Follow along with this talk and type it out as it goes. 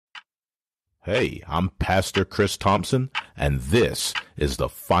Hey, I'm Pastor Chris Thompson, and this is the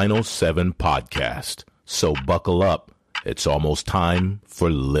Final 7 podcast. So buckle up. It's almost time for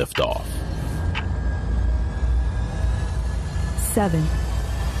liftoff. 7,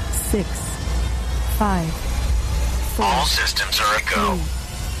 6, 5, 4. All systems are a go.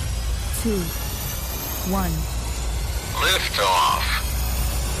 3, 2, 1. Liftoff.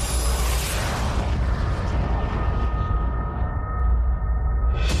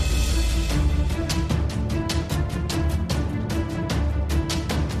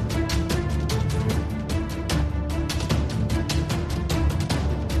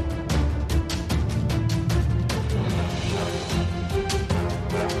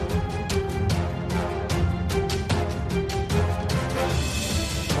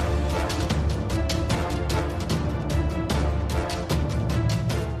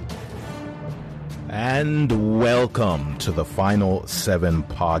 And welcome to the Final 7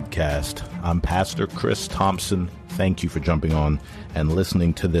 podcast. I'm Pastor Chris Thompson. Thank you for jumping on and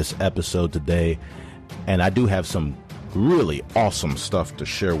listening to this episode today. And I do have some really awesome stuff to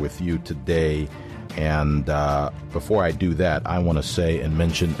share with you today. And before I do that, I want to say and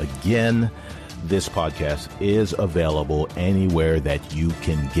mention again, this podcast is available anywhere that you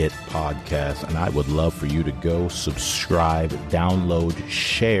can get podcasts. And I would love for you to go subscribe, download,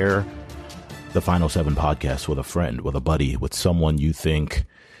 share the Final 7 podcast with a friend, with a buddy, with someone you think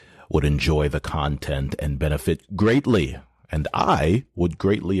would enjoy the content and benefit greatly. And I would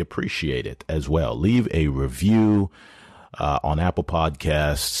greatly appreciate it as well. Leave a review on Apple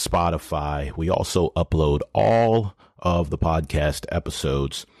Podcasts, Spotify. We also upload all of the podcast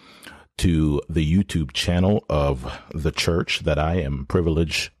episodes to the YouTube channel of the church that I am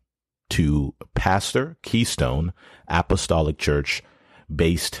privileged to pastor, Keystone Apostolic Church,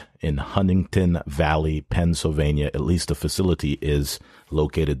 based in Huntingdon Valley, Pennsylvania. At least the facility is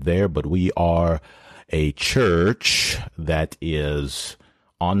located there, but we are a church that is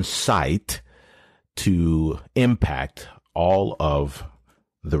on site to impact all of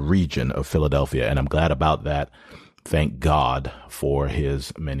the region of Philadelphia, and I'm glad about that. Thank God for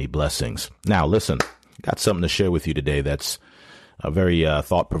his many blessings. Now, listen, got something to share with you today that's very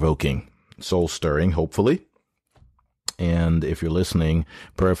thought-provoking, soul-stirring, hopefully. And if you're listening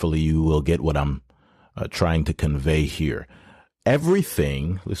prayerfully, you will get what I'm trying to convey here.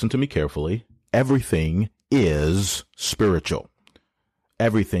 Everything, listen to me carefully, everything is spiritual.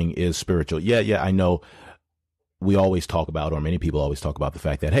 Everything is spiritual. Yeah, I know we always talk about, or many people always talk about the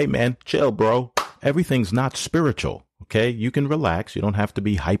fact that, hey, man, chill, bro. Everything's not spiritual, okay? You can relax. You don't have to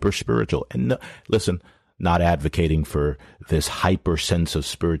be hyper spiritual. And no, listen, not advocating for this hyper sense of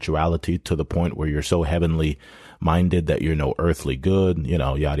spirituality to the point where you're so heavenly minded that you're no earthly good,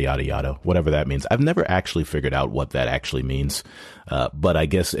 yada, yada, yada, whatever that means. I've never actually figured out what that actually means. But I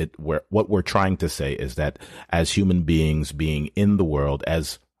guess what we're trying to say is that as human beings being in the world,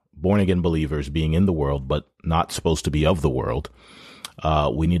 as born again believers being in the world, but not supposed to be of the world,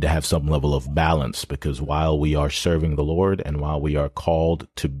 we need to have some level of balance, because while we are serving the Lord and while we are called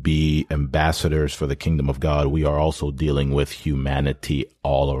to be ambassadors for the kingdom of God, we are also dealing with humanity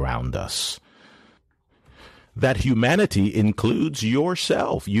all around us. That humanity includes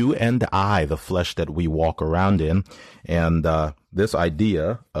yourself, you and I, the flesh that we walk around in. And this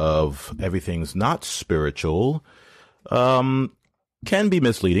idea of everything's not spiritual can be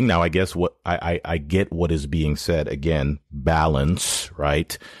misleading. Now, I guess what I get what is being said. Again, balance,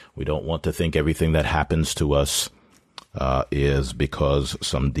 right? We don't want to think everything that happens to us is because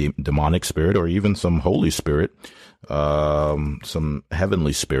some demonic spirit or even some Holy Spirit, some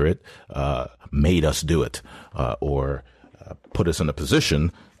heavenly spirit made us do it, or put us in a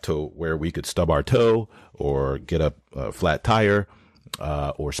position to where we could stub our toe or get a flat tire,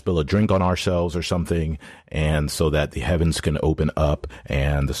 or spill a drink on ourselves or something, and so that the heavens can open up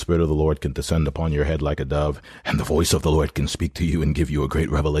and the Spirit of the Lord can descend upon your head like a dove, and the voice of the Lord can speak to you and give you a great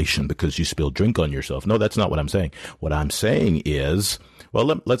revelation because you spilled drink on yourself. No, that's not what I'm saying. What I'm saying is,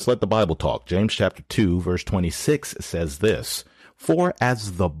 well, let's let the Bible talk. James chapter 2, verse 26 says this: "For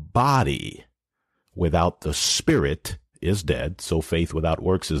as the body without the spirit is dead, so faith without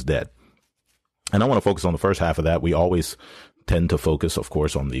works is dead." And I want to focus on the first half of that. We always tend to focus, of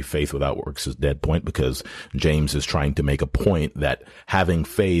course, on the faith without works is dead point, because James is trying to make a point that having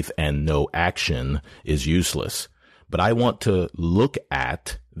faith and no action is useless. But I want to look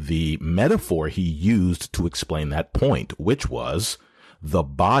at the metaphor he used to explain that point, which was the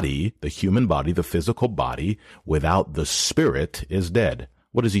body, the human body, the physical body without the spirit is dead.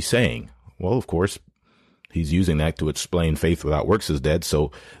 What is he saying? Well, of course, He's using that to explain faith without works is dead.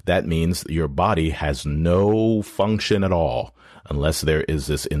 So that means your body has no function at all unless there is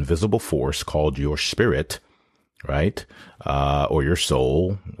this invisible force called your spirit, right? Or your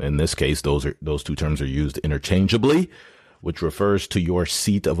soul. In this case, those two terms are used interchangeably, which refers to your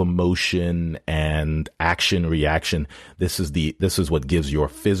seat of emotion and action reaction. This is what gives your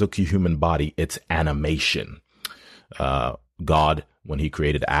physical human body its animation. God, when he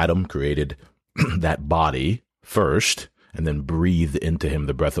created Adam, created that body first and then breathed into him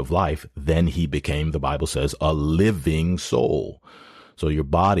the breath of life. Then he became, the Bible says, a living soul. So your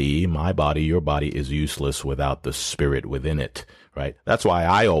body, my body, your body is useless without the spirit within it, right? That's why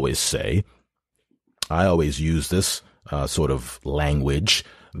I always use this sort of language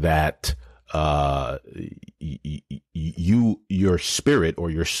that your spirit or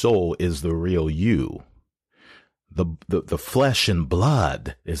your soul is the real you. The flesh and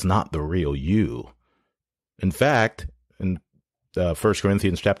blood is not the real you. In fact, in 1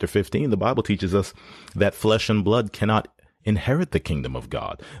 Corinthians chapter 15, the Bible teaches us that flesh and blood cannot inherit the kingdom of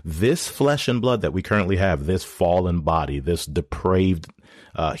God. This flesh and blood that we currently have, this fallen body, this depraved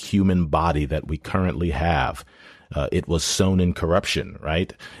human body that we currently have, it was sown in corruption,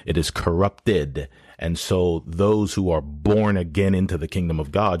 right? It is corrupted. And so those who are born again into the kingdom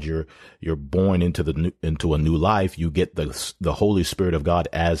of God, you're born into a new life. You get the Holy Spirit of God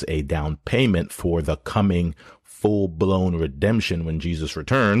as a down payment for the coming full-blown redemption when Jesus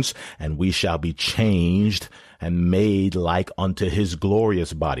returns, and we shall be changed and made like unto his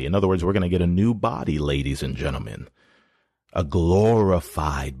glorious body. In other words, we're going to get a new body, ladies and gentlemen, a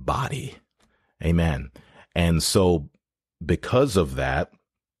glorified body. Amen. And so because of that,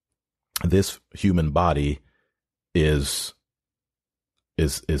 this human body is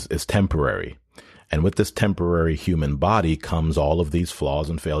temporary. And with this temporary human body comes all of these flaws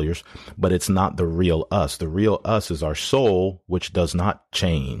and failures, but it's not the real us. The real us is our soul, which does not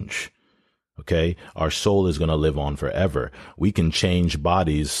change. Okay. Our soul is going to live on forever. We can change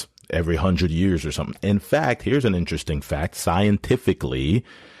bodies every 100 years or something. In fact, here's an interesting fact. Scientifically,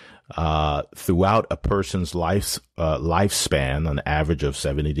 throughout a person's lifespan, an average of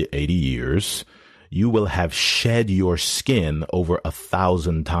 70 to 80 years, you will have shed your skin over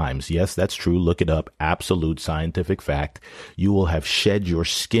 1,000 times. Yes, that's true. Look it up. Absolute scientific fact. You will have shed your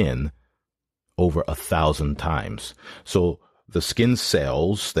skin over 1,000 times. So the skin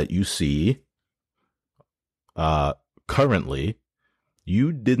cells that you see currently,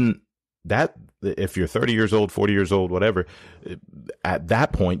 you didn't, that if you're 30 years old, 40 years old, whatever, at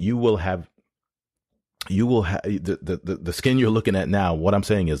that point, you will have the skin you're looking at now. What I'm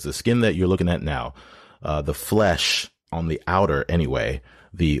saying is the skin that you're looking at now, the flesh on the outer, anyway,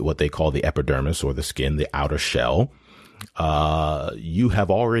 what they call the epidermis or the skin, the outer shell, you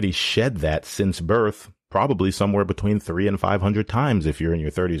have already shed that since birth, probably somewhere between 300 and 500 times if you're in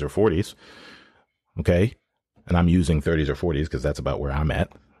your 30s or 40s. Okay. And I'm using 30s or 40s because that's about where I'm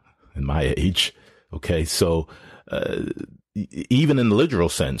at in my age. Okay. So, even in the literal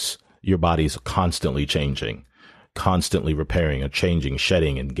sense, your body's constantly changing, constantly repairing and changing,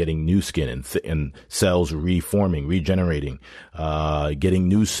 shedding and getting new skin and cells reforming, regenerating, getting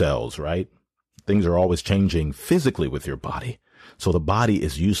new cells, right? Things are always changing physically with your body. So the body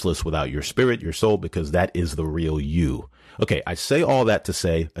is useless without your spirit, your soul, because that is the real you. Okay. I say all that to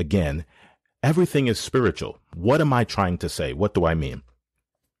say, again, everything is spiritual. What am I trying to say? What do I mean?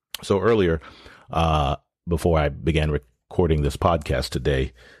 So earlier, before I began recording this podcast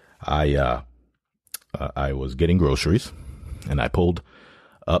today, I was getting groceries and I pulled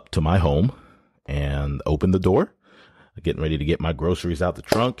up to my home and opened the door, getting ready to get my groceries out the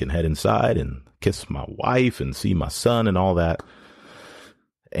trunk and head inside and kiss my wife and see my son and all that.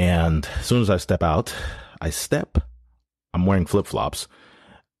 And as soon as I step out, I'm wearing flip-flops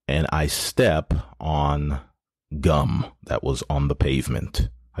and I step on gum that was on the pavement.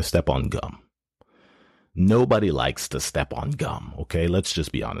 I step on gum. Nobody likes to step on gum. Okay. Let's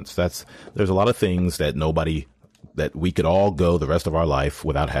just be honest. There's a lot of things that we could all go the rest of our life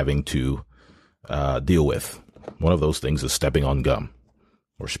without having to, deal with. One of those things is stepping on gum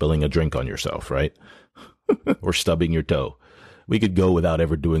or spilling a drink on yourself, right? Or stubbing your toe. We could go without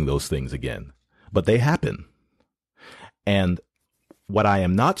ever doing those things again, but they happen. And what I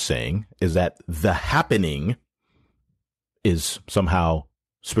am not saying is that the happening is somehow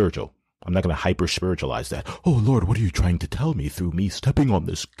spiritual. I'm not going to hyper spiritualize that. Oh Lord, what are you trying to tell me through me stepping on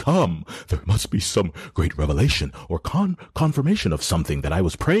this gum? There must be some great revelation or confirmation of something that I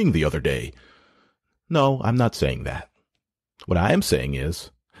was praying the other day. No, I'm not saying that. What I am saying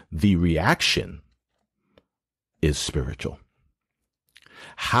is the reaction is spiritual.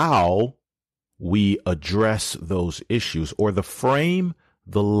 How we address those issues, or the frame,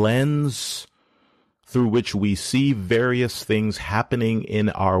 the lens through which we see various things happening in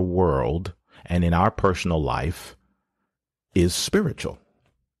our world and in our personal life, is spiritual.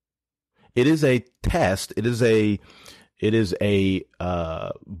 It is a test. It is a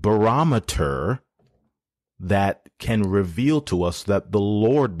barometer that can reveal to us, that the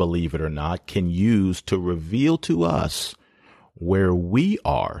Lord, believe it or not, can use to reveal to us where we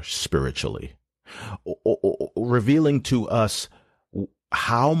are spiritually, or revealing to us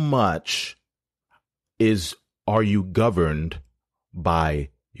how much are you governed by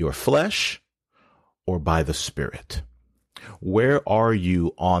your flesh or by the Spirit? Where are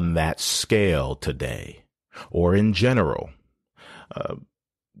you on that scale today, or in general?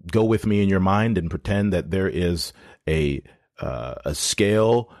 Go with me in your mind and pretend that there is a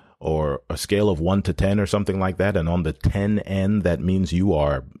scale, or a scale of 1 to 10 or something like that. And on the 10 end, that means you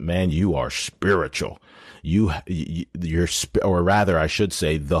are spiritual. Or rather, I should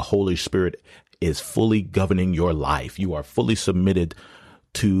say, the Holy Spirit is fully governing your life. You are fully submitted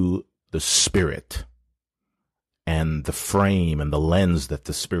to the Spirit and the frame and the lens that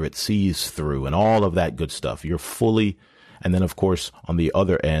the Spirit sees through, and all of that good stuff. You're fully, and then of course on the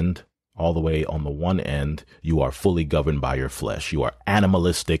other end, all the way on the one end, you are fully governed by your flesh. You are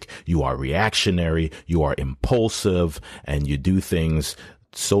animalistic, you are reactionary, you are impulsive, and you do things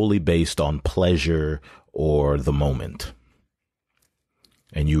solely based on pleasure or the moment.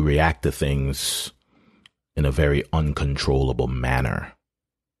 And you react to things in a very uncontrollable manner.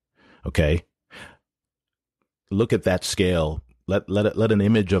 Okay? Look at that scale. Let an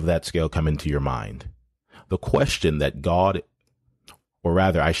image of that scale come into your mind. The question that God, or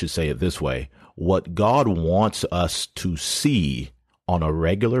rather I should say it this way, what God wants us to see on a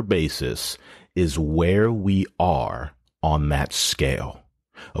regular basis is where we are on that scale.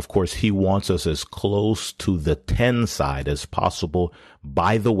 Of course, he wants us as close to the 10 side as possible.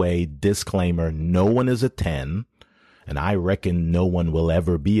 By the way, disclaimer, no one is a 10, and I reckon no one will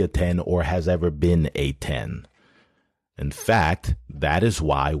ever be a 10 or has ever been a 10. In fact, that is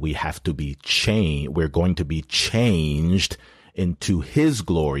why we have to be changed. We're going to be changed into his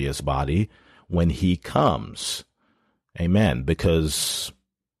glorious body when he comes. Amen. Because,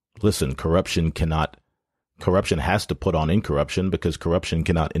 listen, corruption has to put on incorruption, because corruption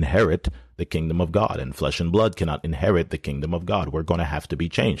cannot inherit the kingdom of God, and flesh and blood cannot inherit the kingdom of God. We're going to have to be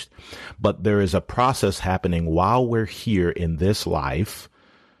changed. But there is a process happening while we're here in this life,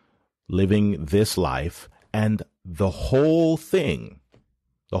 living this life, and the whole thing,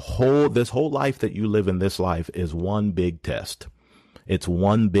 this whole life that you live in this life is one big test. It's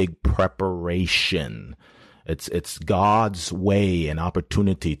one big preparation. It's God's way and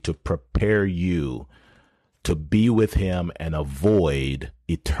opportunity to prepare you to be with him and avoid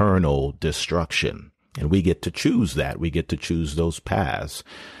eternal destruction. And we get to choose that. We get to choose those paths.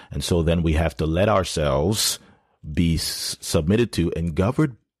 And so then we have to let ourselves be submitted to and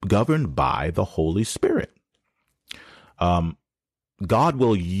governed by the Holy Spirit. God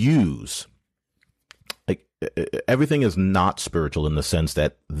will use, everything is not spiritual in the sense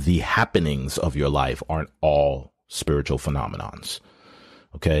that the happenings of your life aren't all spiritual phenomenons.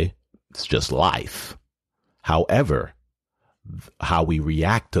 Okay? It's just life. However, how we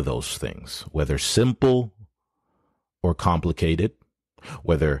react to those things, whether simple or complicated,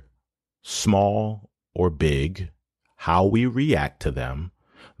 whether small or big, how we react to them,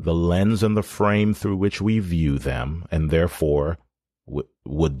 the lens and the frame through which we view them, and therefore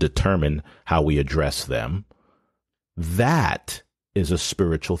would determine how we address them, that is a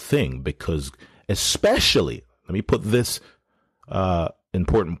spiritual thing. Because especially, let me put this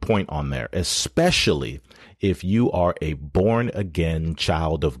important point on there, especially if you are a born again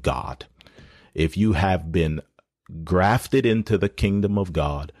child of God, if you have been grafted into the kingdom of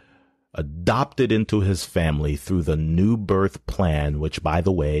God, adopted into his family through the new birth plan, which, by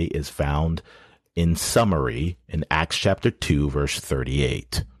the way, is found in summary in Acts chapter 2, verse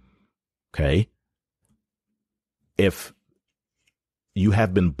 38. Okay? If you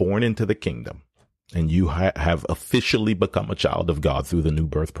have been born into the kingdom and you have officially become a child of God through the new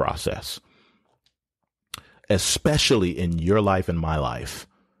birth process, especially in your life and my life,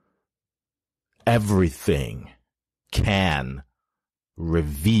 everything can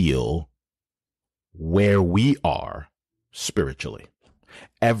reveal where we are spiritually.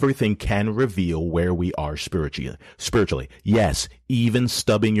 Everything can reveal where we are spiritually. Yes, even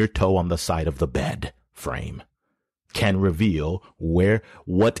stubbing your toe on the side of the bed frame can reveal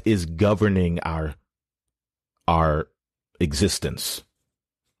what is governing our existence.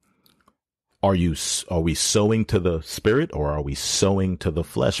 Are we sowing to the Spirit, or are we sowing to the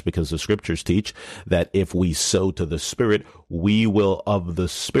flesh? Because the scriptures teach that if we sow to the Spirit, we will of the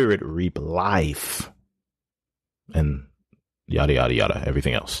Spirit reap life, and yada, yada, yada,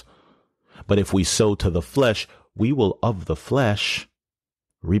 everything else. But if we sow to the flesh, we will of the flesh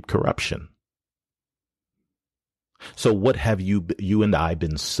reap corruption. So what have you and I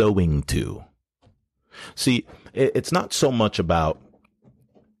been sowing to? See, it's not so much about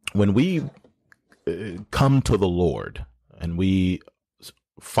when we come to the Lord and we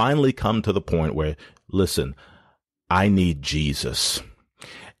finally come to the point where, listen, I need Jesus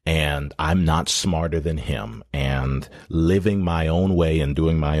and I'm not smarter than him, and living my own way and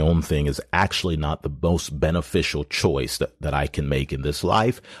doing my own thing is actually not the most beneficial choice that I can make in this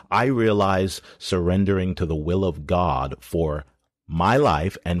life. I realize surrendering to the will of God for my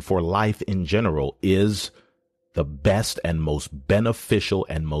life and for life in general is the best and most beneficial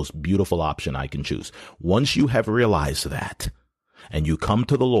and most beautiful option I can choose. Once you have realized that, and you come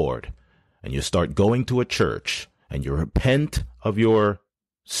to the Lord, and you start going to a church, and you repent of your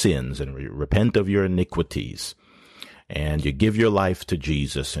sins and repent of your iniquities, and you give your life to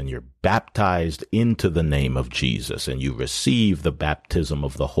Jesus, and you're baptized into the name of Jesus, and you receive the baptism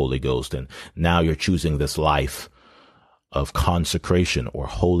of the Holy Ghost, and now you're choosing this life of consecration or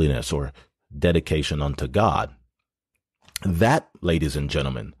holiness or dedication unto God. That, ladies and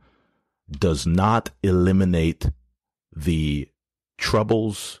gentlemen, does not eliminate the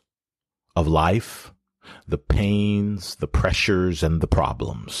troubles of life, the pains, the pressures, and the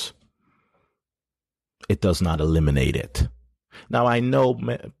problems. It does not eliminate it. Now, I know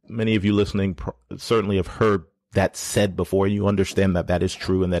many of you listening certainly have heard that said before. You understand that that is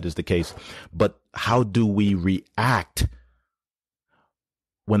true and that is the case. But how do we react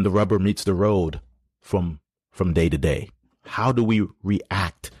when the rubber meets the road from day to day? How do we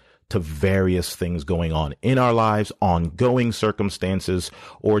react to various things going on in our lives, ongoing circumstances,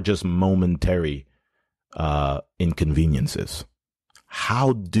 or just momentary inconveniences?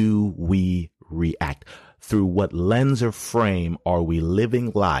 How do we react? Through what lens or frame are we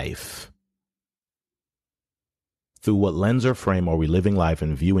living life? Through what lens or frame are we living life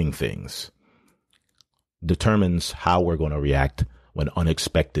and viewing things determines how we're going to react when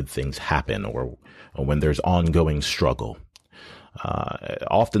unexpected things happen or when there's ongoing struggle.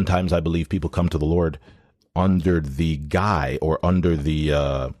 Oftentimes, I believe people come to the Lord under the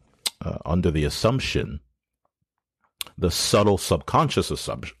under the assumption, the subtle subconscious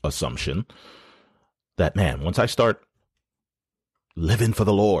assumption that, man, once I start living for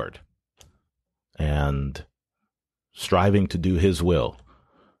the Lord and striving to do his will,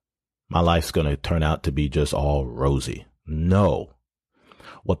 my life's going to turn out to be just all rosy. No.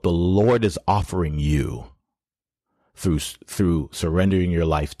 What the Lord is offering you through surrendering your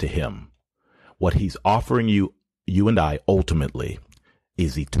life to him, what he's offering you and I ultimately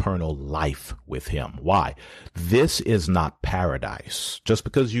is eternal life with him. Why? This is not paradise. Just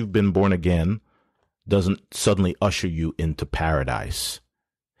because you've been born again doesn't suddenly usher you into paradise.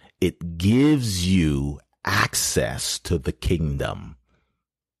 It gives you access to the kingdom.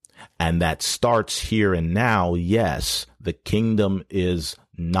 And that starts here and now. Yes, the kingdom is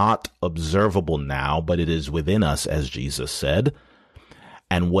not observable now, but it is within us, as Jesus said.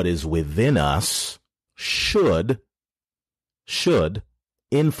 And what is within us should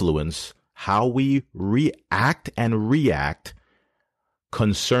influence how we react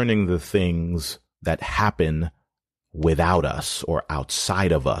concerning the things that happen without us or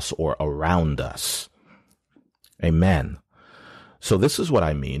outside of us or around us. Amen. So this is what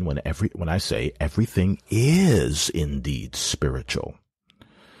I mean when I say everything is indeed spiritual.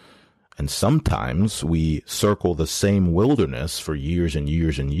 And sometimes we circle the same wilderness for years and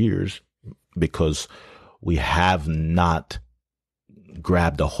years and years because we have not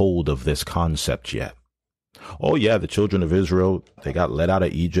grabbed a hold of this concept yet. Oh yeah, the children of Israel, they got led out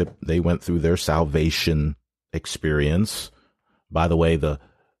of Egypt. They went through their salvation experience. By the way, the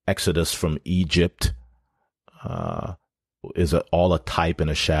Exodus from Egypt is all a type and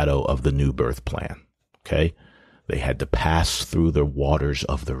a shadow of the new birth plan. Okay? They had to pass through the waters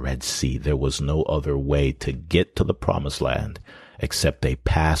of the Red Sea. There was no other way to get to the promised land except they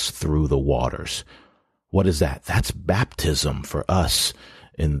passed through the waters. What is that? That's baptism for us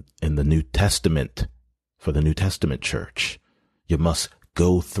in the New Testament, for the New Testament church. You must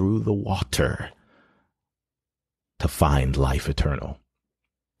go through the water to find life eternal.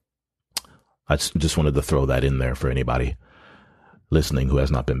 I just wanted to throw that in there for anybody listening who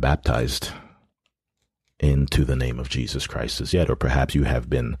has not been baptized into the name of Jesus Christ as yet, or perhaps you have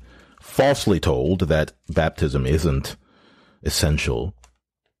been falsely told that baptism isn't essential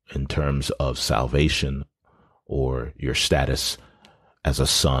in terms of salvation or your status as a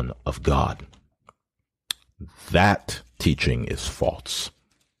son of God. That teaching is false.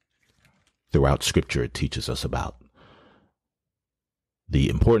 Throughout Scripture, it teaches us about the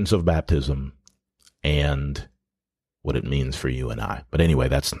importance of baptism and what it means for you and I. But anyway,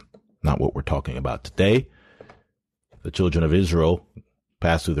 that's not what we're talking about today. The children of Israel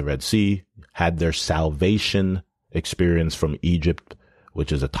passed through the Red Sea, had their salvation experience from Egypt,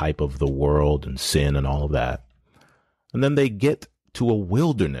 which is a type of the world and sin and all of that. And then they get to a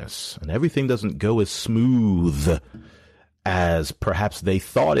wilderness, and everything doesn't go as smooth as perhaps they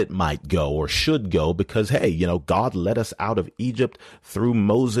thought it might go or should go, because, hey, God led us out of Egypt through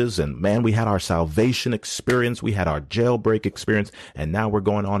Moses, and man, we had our salvation experience, we had our jailbreak experience, and now we're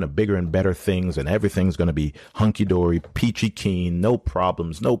going on to bigger and better things, and everything's going to be hunky-dory, peachy keen, no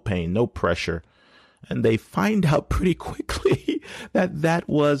problems, no pain, no pressure. And they find out pretty quickly that that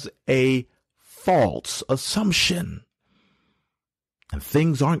was a false assumption. And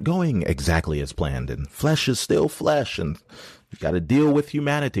things aren't going exactly as planned, and flesh is still flesh, and you got to deal with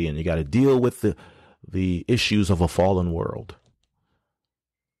humanity, and you got to deal with the issues of a fallen world.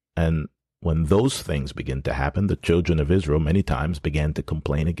 And when those things begin to happen, the children of Israel many times began to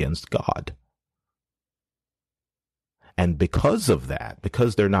complain against God. And because of that,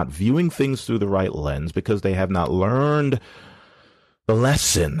 because they're not viewing things through the right lens, because they have not learned the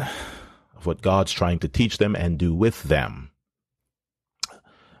lesson of what God's trying to teach them and do with them,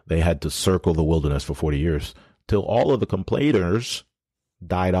 they had to circle the wilderness for 40 years till all of the complainers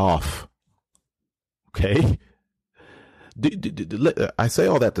died off. Okay? I say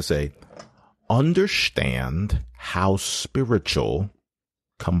all that to say, understand how spiritual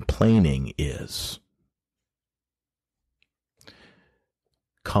complaining is.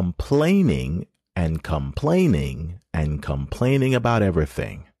 Complaining and complaining and complaining about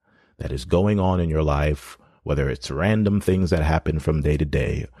everything that is going on in your life, whether it's random things that happen from day to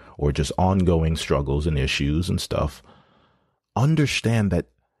day or just ongoing struggles and issues and stuff, understand that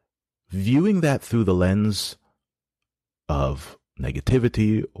viewing that through the lens of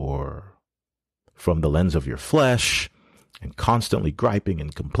negativity or from the lens of your flesh and constantly griping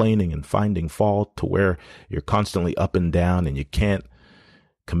and complaining and finding fault to where you're constantly up and down and you can't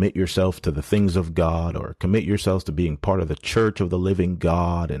commit yourself to the things of God or commit yourselves to being part of the church of the living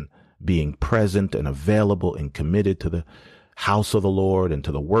God and being present and available and committed to the house of the Lord and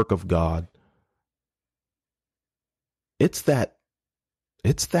to the work of God. It's that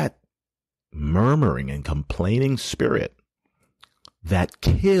murmuring and complaining spirit that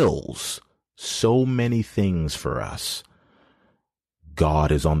kills so many things for us.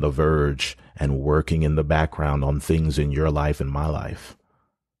 God is on the verge and working in the background on things in your life and my life.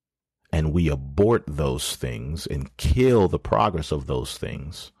 And we abort those things and kill the progress of those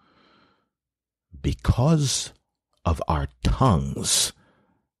things because of our tongues,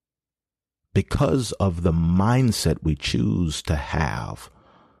 because of the mindset we choose to have.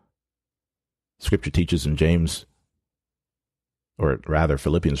 Scripture teaches in James, or rather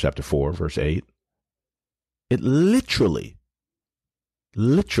Philippians chapter 4, verse 8, it literally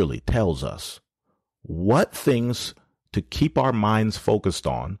tells us what things to keep our minds focused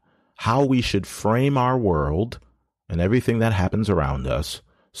on, how we should frame our world and everything that happens around us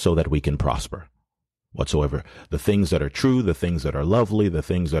so that we can prosper. Whatsoever, the things that are true, the things that are lovely, the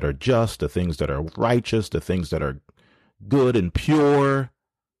things that are just, the things that are righteous, the things that are good and pure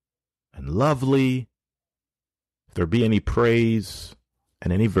and lovely, if there be any praise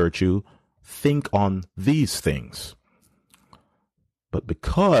and any virtue, think on these things. But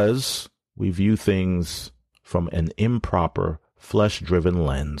because we view things from an improper, flesh-driven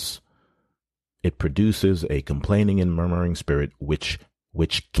lens, it produces a complaining and murmuring spirit which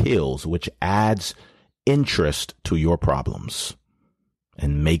kills, which adds interest to your problems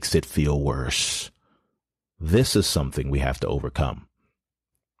and makes it feel worse. This is something we have to overcome.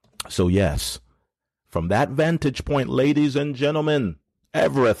 So yes, from that vantage point, ladies and gentlemen,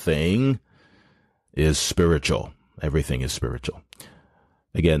 everything is spiritual. Everything is spiritual.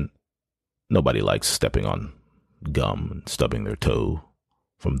 Again, nobody likes stepping on gum and stubbing their toe.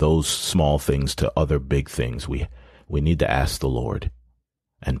 From those small things to other big things, we need to ask the Lord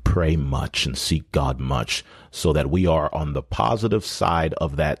and pray much and seek God much so that we are on the positive side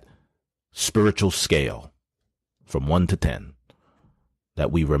of that spiritual scale from 1 to 10,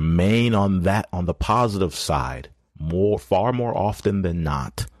 that we remain on the positive side far more often than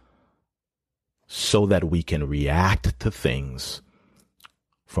not, so that we can react to things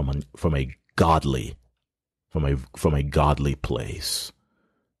from a godly place.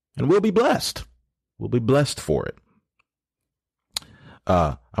 And we'll be blessed. We'll be blessed for it.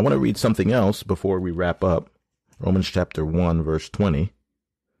 I want to read something else before we wrap up. Romans chapter 1, verse 20.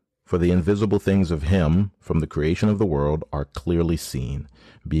 For the invisible things of him from the creation of the world are clearly seen,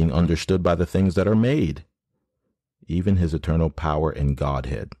 being understood by the things that are made, even his eternal power and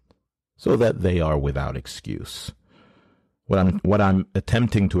Godhead, so that they are without excuse. What I'm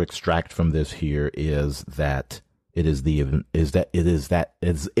attempting to extract from this here is that easy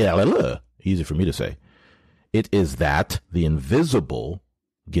for me to say. It is that the invisible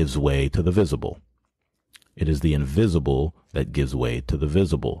gives way to the visible. It is the invisible that gives way to the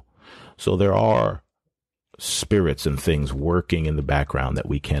visible. So there are spirits and things working in the background that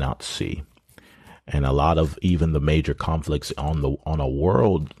we cannot see. And a lot of even the major conflicts on a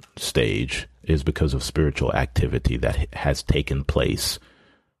world stage is because of spiritual activity that has taken place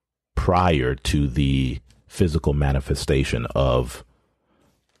prior to the physical manifestation of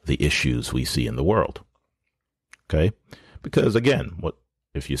the issues we see in the world. Okay? Because again,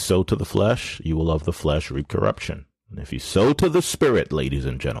 if you sow to the flesh, you will of the flesh reap corruption. And if you sow to the spirit, ladies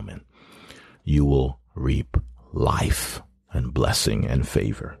and gentlemen, you will reap life and blessing and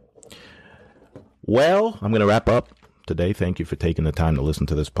favor. Well, I'm going to wrap up today. Thank you for taking the time to listen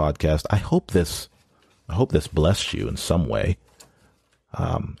to this podcast. I hope this blessed you in some way.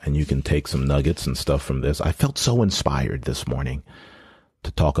 And you can take some nuggets and stuff from this. I felt so inspired this morning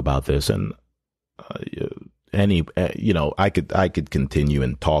to talk about this, and I could continue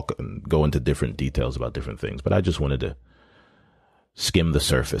and talk and go into different details about different things, but I just wanted to skim the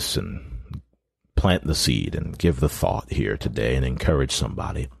surface and plant the seed and give the thought here today and encourage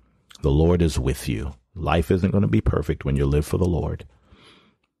somebody. The Lord is with you. Life isn't going to be perfect when you live for the Lord,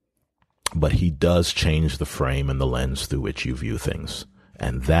 but he does change the frame and the lens through which you view things.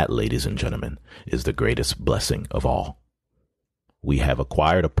 And that, ladies and gentlemen, is the greatest blessing of all. We have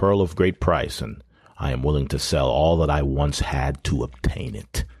acquired a pearl of great price, and I am willing to sell all that I once had to obtain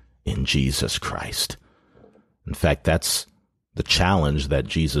it in Jesus Christ. In fact, that's the challenge that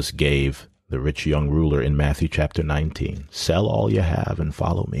Jesus gave the rich young ruler in Matthew chapter 19. Sell all you have and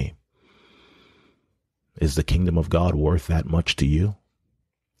follow me. Is the kingdom of God worth that much to you?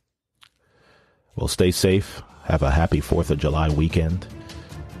 Well, stay safe. Have a happy 4th of July weekend.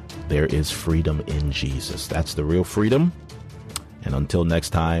 There is freedom in Jesus. That's the real freedom. And until next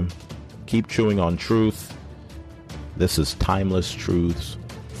time, keep chewing on truth. This is timeless truths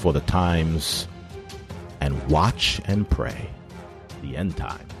for the times. And watch and pray. The end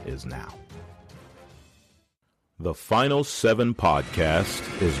time is now. The Final 7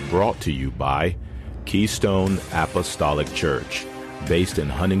 podcast is brought to you by Keystone Apostolic Church, based in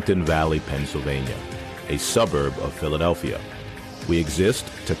Huntingdon Valley, Pennsylvania, a suburb of Philadelphia. We exist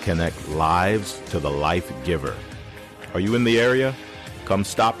to connect lives to the life giver. Are you in the area? Come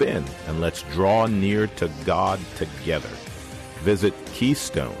stop in and let's draw near to God together. Visit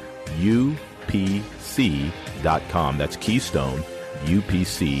KeystoneUPC.com. That's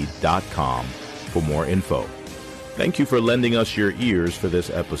KeystoneUPC.com for more info. Thank you for lending us your ears for this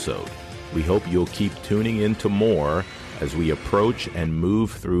episode. We hope you'll keep tuning in to more as we approach and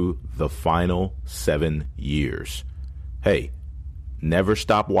move through the final 7 years. Hey, never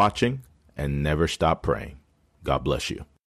stop watching and never stop praying. God bless you.